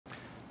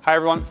Hi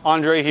everyone,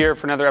 Andre here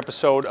for another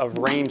episode of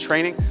Rain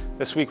Training.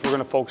 This week we're going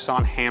to focus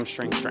on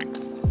hamstring strength.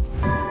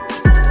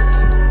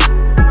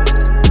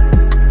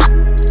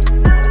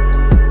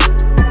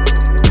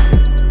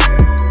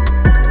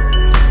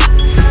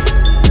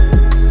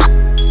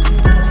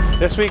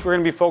 This week we're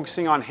going to be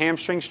focusing on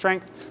hamstring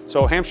strength.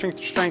 So hamstring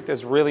strength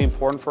is really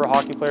important for a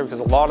hockey player because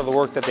a lot of the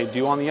work that they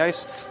do on the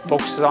ice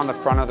focuses on the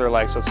front of their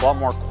leg. So it's a lot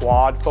more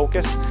quad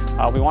focused.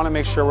 We want to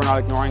make sure we're not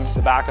ignoring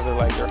the back of their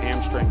leg, their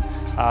hamstring.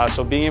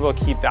 So being able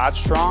to keep that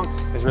strong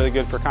is really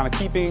good for kind of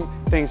keeping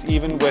things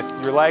even with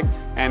your leg,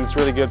 and it's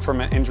really good from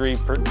an injury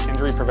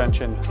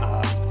prevention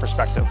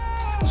perspective.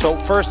 So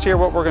first here,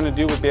 what we're going to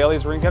do with Bailey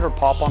is we're going to get her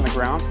pop on the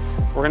ground.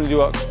 We're going to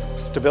do a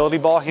stability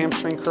ball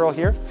hamstring curl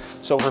here.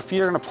 So her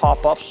feet are going to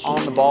pop up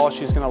on the ball.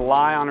 She's going to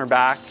lie on her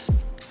back.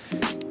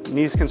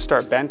 Knees can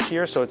start bent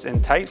here, so it's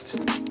in tight.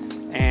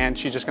 And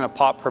she's just going to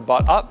pop her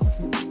butt up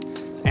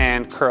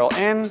and curl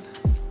in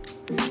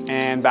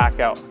and back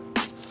out.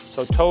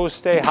 So toes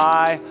stay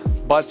high,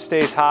 butt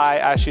stays high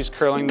as she's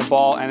curling the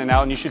ball in and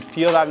out. And you should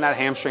feel that in that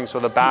hamstring, so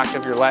the back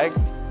of your leg,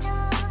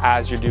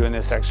 as you're doing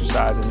this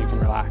exercise, and you can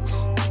relax.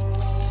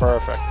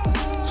 Perfect.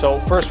 So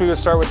first we would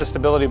start with the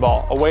stability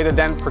ball. A way to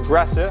then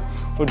progress it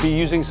would be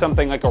using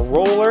something like a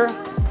roller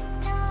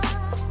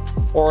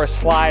or a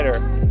slider.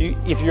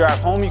 If you're at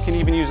home, you can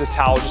even use a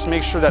towel. Just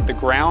make sure that the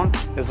ground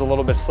is a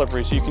little bit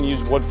slippery. So you can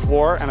use wood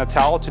floor and a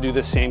towel to do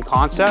the same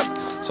concept.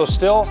 So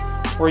still,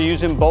 we're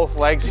using both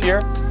legs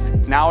here.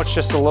 Now it's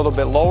just a little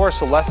bit lower,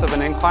 so less of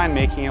an incline,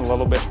 making it a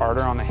little bit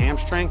harder on the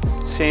hamstring.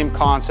 Same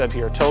concept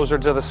here. Toes are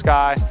to the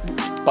sky,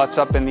 butts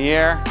up in the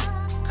air,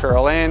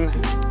 curl in,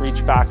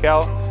 reach back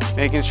out,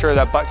 making sure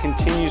that butt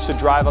continues to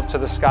drive up to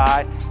the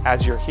sky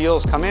as your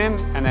heels come in,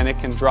 and then it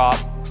can drop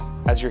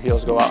as your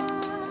heels go out.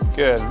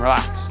 Good, and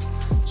relax.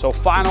 So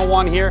final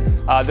one here,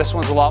 this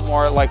one's a lot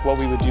more like what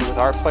we would do with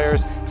our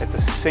players. It's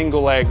a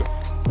single leg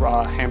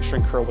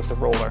hamstring curl with the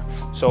roller.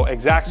 So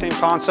exact same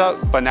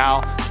concept, but now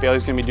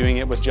Bailey's gonna be doing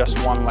it with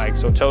just one leg.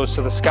 So toes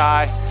to the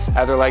sky,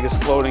 other leg is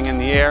floating in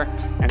the air,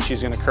 and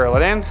she's gonna curl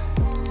it in.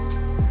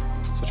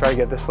 So try to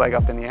get this leg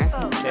up in the air.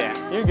 Oh.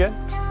 Yeah, you're good.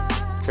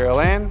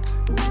 Curl in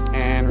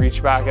and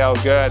reach back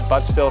out. Good.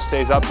 Butt still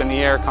stays up in the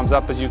air, comes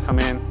up as you come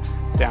in,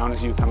 down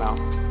as you come out.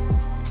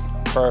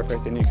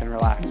 Perfect, and you can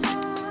relax.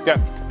 Good.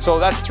 So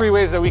that's 3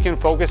 ways that we can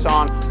focus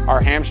on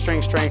our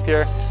hamstring strength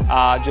here.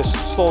 Just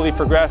slowly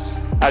progress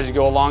as you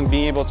go along,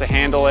 being able to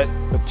handle it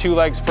with 2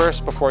 legs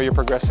first before you're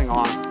progressing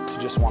on to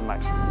just 1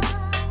 leg.